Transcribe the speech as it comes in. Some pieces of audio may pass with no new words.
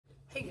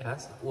Hey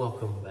guys,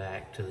 welcome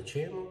back to the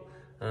channel.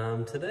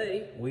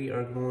 Today we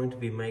are going to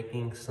be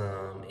making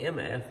some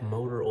MF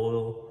motor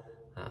oil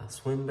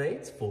swim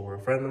baits for a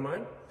friend of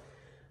mine.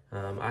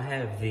 I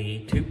have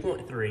the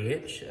 2.3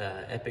 inch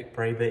Epic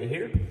Prey bait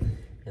here,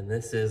 and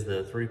this is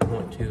the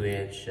 3.2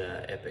 inch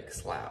Epic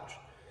Slouch.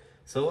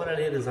 So what I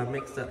did is I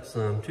mixed up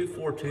some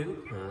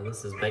 242,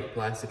 this is Bait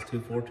Plastics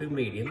 242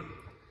 medium,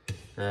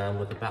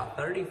 with about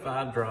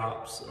 35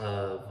 drops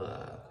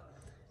of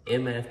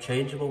MF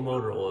changeable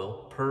motor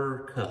oil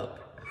per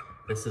cup.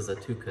 This is a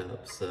 2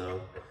 cup,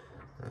 so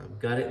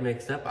got it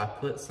mixed up. I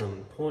put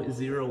some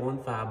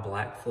 0.015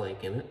 black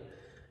flake in it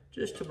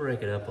just to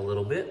break it up a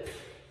little bit.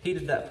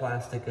 Heated that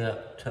plastic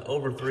up to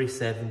over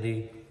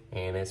 370,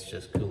 and it's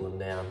just cooling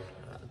down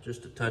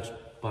just a touch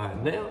by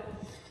now.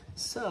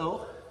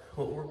 So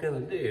what we're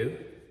gonna do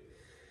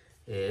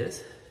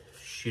is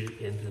shoot it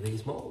into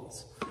these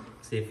molds.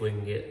 See if we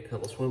can get a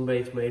couple swim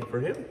baits made for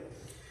him.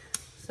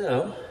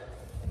 So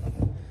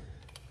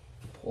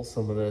pull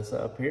some of this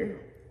up here.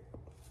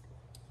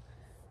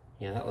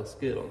 Yeah, that looks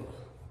good on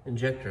the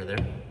injector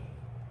there.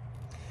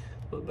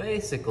 But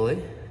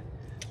basically,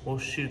 we'll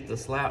shoot the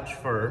slouch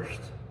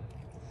first.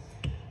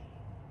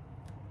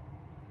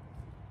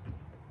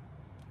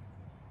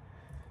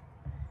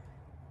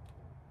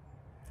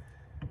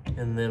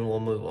 And then we'll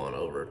move on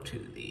over to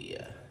the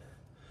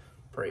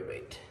prey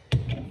bait.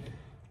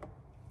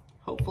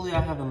 Hopefully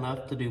I have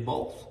enough to do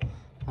both.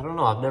 I don't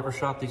know, I've never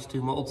shot these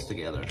two molds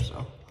together,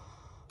 so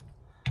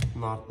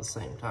not at the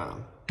same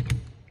time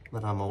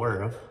that I'm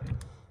aware of.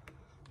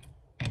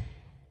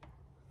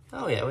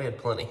 Oh yeah, we had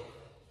plenty.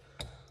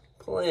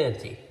 So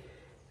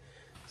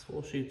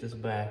we'll shoot this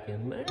back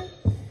in there.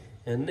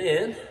 And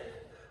then,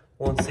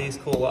 once these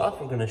cool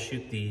off, we're gonna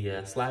shoot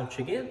the slouch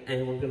again,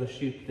 and we're gonna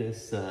shoot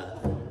this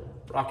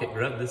rocket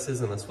grub. This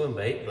isn't a swim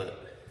bait,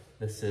 but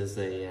this is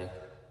a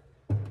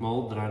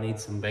mold that I need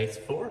some baits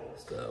for.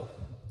 So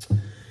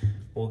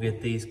we'll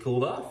get these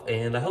cooled off,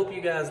 and I hope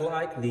you guys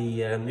like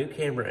the new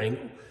camera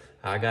angle.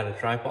 I got a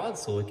tripod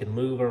so we can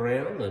move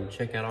around and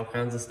check out all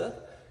kinds of stuff.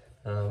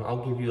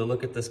 I'll give you a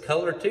look at this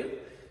color too,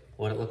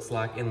 what it looks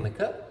like in the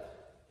cup,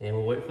 and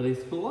we'll wait for these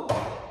to cool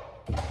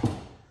off.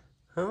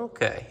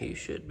 Okay, you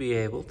should be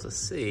able to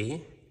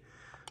see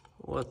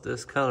what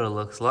this color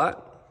looks like.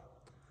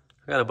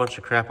 I got a bunch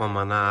of crap on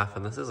my knife,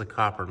 and this is a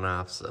copper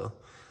knife, so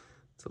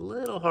it's a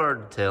little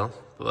hard to tell,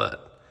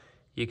 but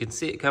you can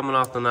see it coming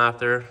off the knife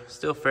there.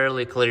 Still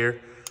fairly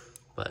clear,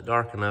 but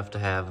dark enough to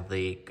have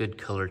the good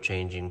color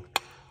changing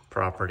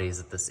properties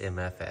that this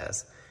MF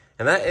has.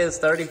 And that is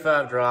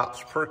 35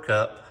 drops per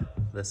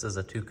cup. This is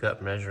a 2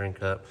 cup measuring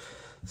cup,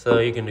 so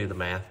you can do the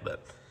math,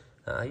 but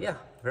yeah,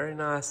 very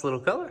nice little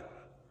color.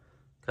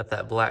 Got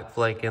that black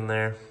flake in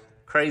there.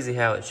 Crazy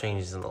how it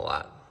changes in the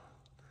light.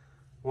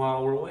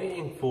 While we're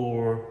waiting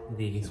for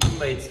the swim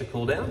baits to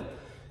cool down,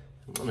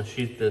 I'm gonna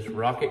shoot this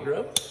rocket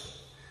grub.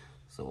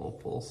 So we'll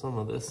pull some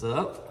of this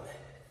up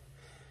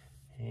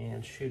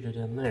and shoot it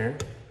in there.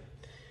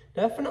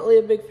 Definitely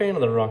a big fan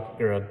of the rocket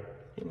grub.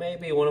 It may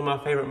be one of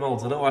my favorite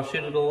molds. I know I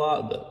shoot it a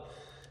lot, but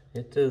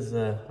it is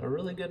a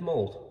really good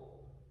mold.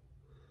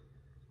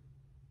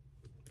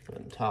 I'm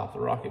gonna top the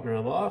rocket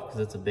grub off because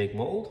it's a big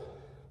mold.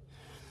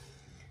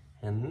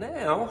 And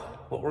now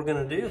what we're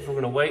gonna do is we're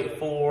gonna wait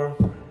for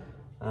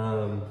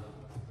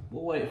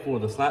we'll wait for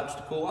the slouch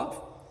to cool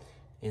off,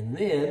 and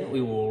then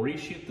we will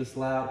reshoot the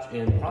slouch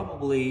and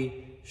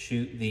probably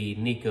shoot the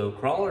Nico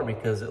crawler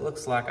because it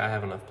looks like I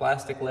have enough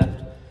plastic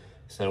left,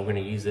 so we're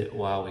gonna use it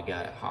while we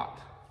got it hot.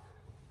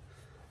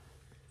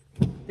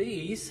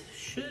 These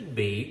should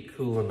be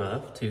cool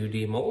enough to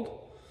demold,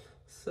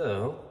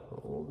 so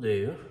what we'll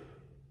do,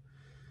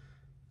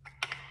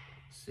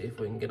 see if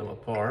we can get them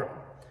apart.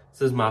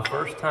 This is my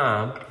first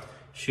time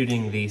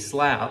shooting the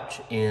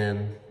slouch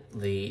in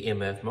the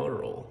MF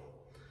motor oil.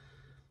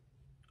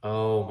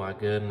 Oh my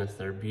goodness,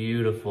 they're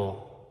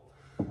beautiful.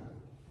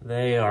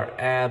 They are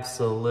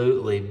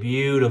absolutely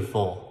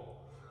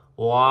beautiful.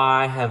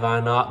 Why have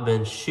I not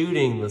been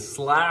shooting the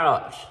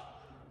slouch?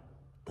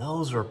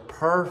 Those are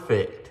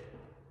perfect.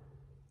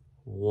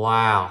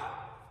 Wow.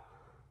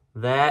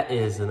 That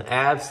is an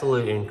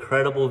absolute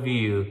incredible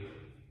view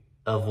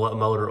of what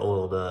motor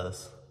oil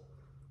does.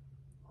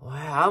 Wow,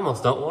 I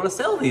almost don't want to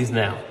sell these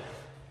now.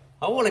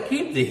 I want to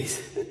keep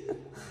these.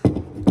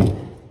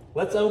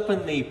 Let's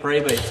open the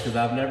prey baits because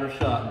I've never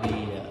shot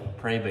the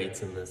prey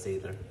baits in this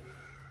either.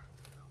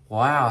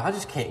 Wow, I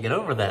just can't get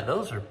over that.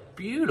 Those are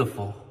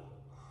beautiful.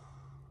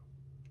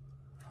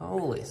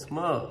 Holy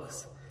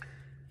smokes.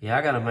 Yeah,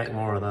 I gotta make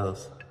more of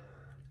those.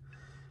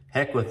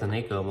 Heck with the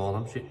Nico mold,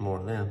 I'm shooting more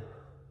of them.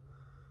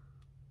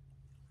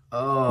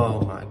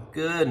 Oh my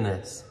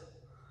goodness.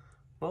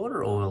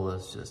 Motor oil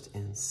is just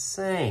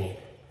insane.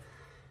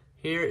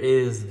 Here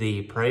is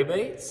the prey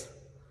baits.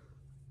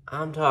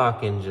 I'm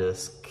talking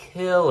just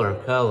killer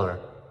color.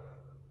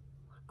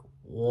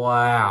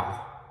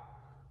 Wow.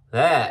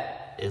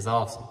 That is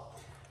awesome.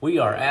 We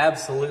are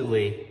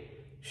absolutely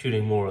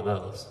shooting more of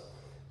those.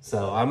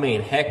 So, I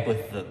mean, heck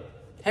with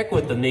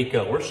the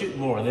Nico. We're shooting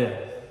more of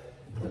them.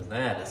 Because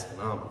that is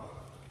phenomenal.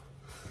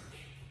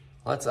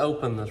 Let's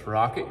open this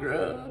rocket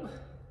grub.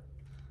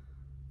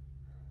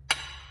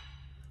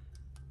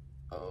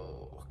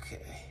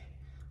 Okay,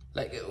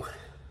 let go.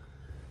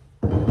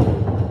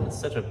 It's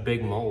such a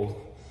big mold.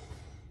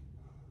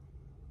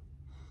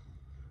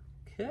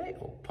 Okay,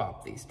 we'll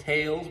pop these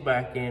tails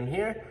back in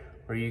here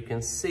where you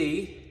can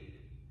see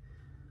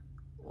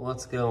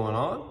what's going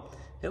on.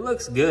 It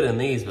looks good in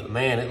these, but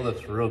man, it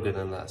looks real good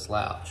in that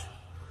slouch.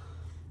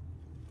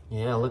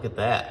 Yeah, look at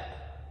that.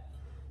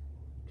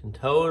 You can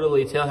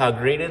totally tell how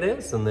green it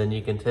is, and then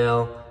you can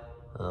tell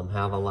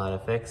how the light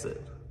affects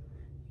it.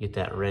 Get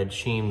that red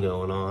sheen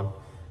going on.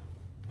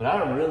 But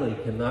I really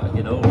cannot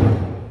get over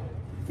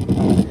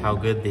how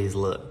good these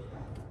look.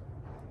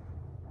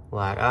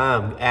 Like,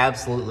 I'm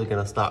absolutely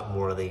gonna stock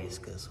more of these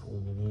because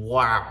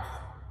wow,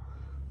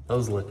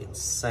 those look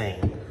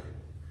insane.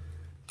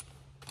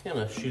 I'm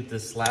gonna shoot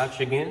this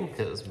slouch again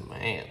because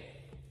man,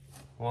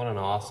 what an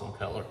awesome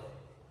color.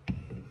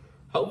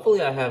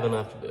 Hopefully I have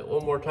enough to do it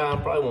one more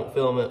time. Probably won't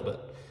film it,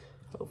 but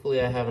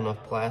hopefully I have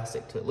enough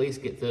plastic to at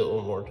least get through it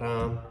one more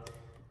time.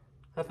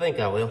 I think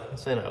I will.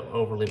 It's in an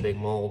overly big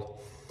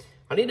mold.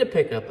 I need to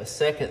pick up a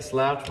second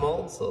slouch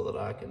mold so that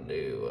I can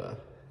do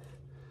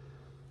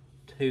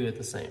two at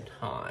the same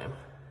time.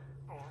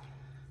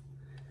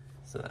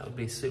 So that would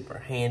be super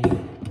handy.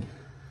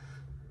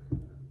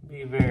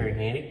 Be very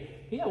handy.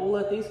 Yeah, we'll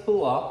let these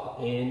cool off,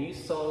 and you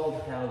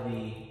saw how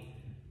the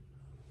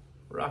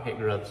rocket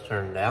grubs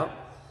turned out.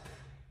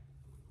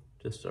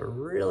 Just a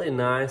really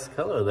nice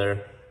color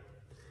there.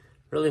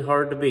 Really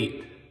hard to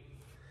beat.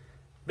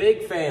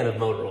 Big fan of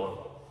motor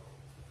oil.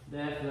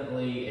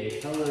 Definitely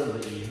a color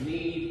that you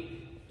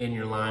need in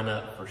your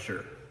lineup for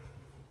sure.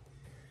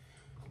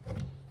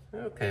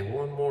 Okay,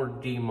 one more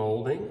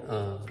demolding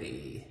of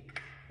the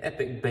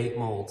Epic Bait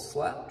Mold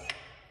Slouch.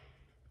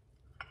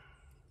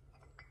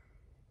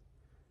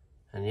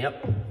 And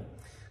yep,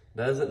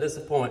 doesn't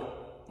disappoint.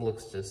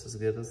 Looks just as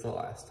good as the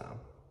last time.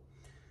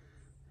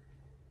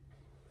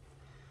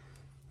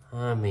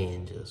 I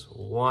mean, just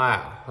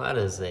wow, that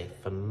is a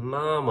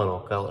phenomenal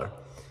color.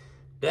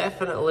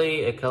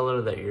 Definitely a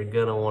color that you're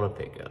gonna wanna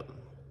pick up.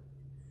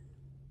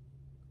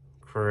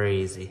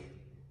 Crazy.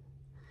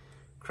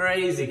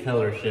 Crazy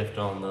color shift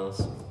on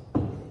those.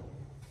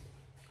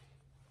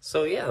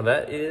 So yeah,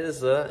 that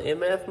is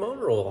MF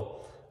motor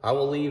oil. I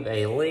will leave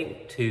a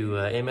link to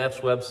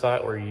MF's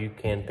website where you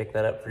can pick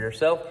that up for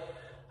yourself.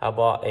 I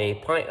bought a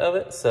pint of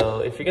it, so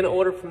if you're gonna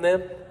order from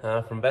them,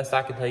 from best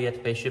I can tell, you have to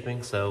pay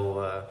shipping,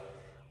 so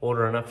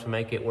order enough to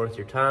make it worth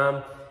your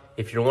time.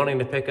 If you're wanting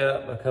to pick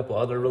up a couple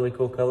other really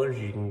cool colors,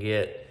 you can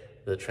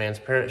get the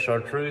transparent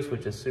chartreuse,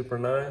 which is super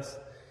nice.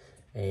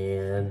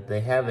 And they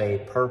have a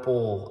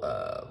purple,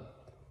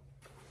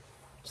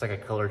 it's like a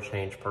color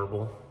change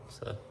purple,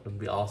 so it'd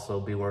be also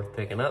be worth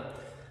picking up.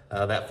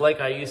 That flake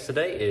I used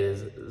today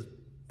is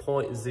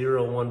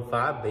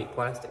 0.015 bait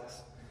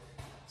plastics,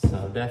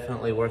 so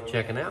definitely worth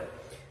checking out.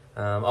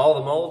 All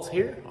the molds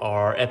here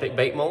are Epic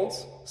Bait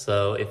molds,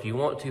 so if you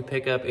want to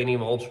pick up any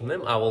molds from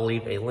them, I will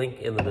leave a link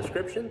in the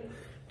description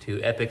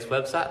to Epic's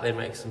website. They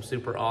make some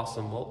super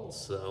awesome molds,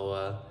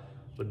 so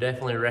would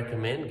definitely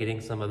recommend getting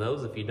some of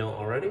those if you don't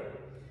already.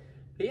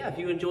 But yeah, if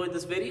you enjoyed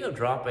this video,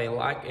 drop a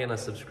like and a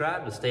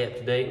subscribe to stay up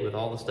to date with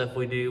all the stuff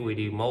we do. We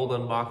do mold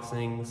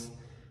unboxings,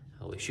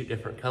 we shoot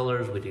different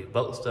colors, we do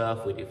boat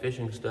stuff, we do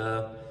fishing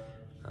stuff,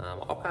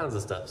 all kinds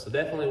of stuff. So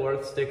definitely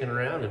worth sticking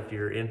around if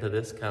you're into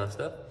this kind of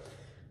stuff.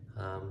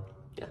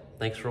 Yeah,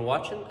 thanks for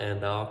watching,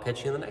 and I'll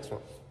catch you in the next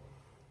one.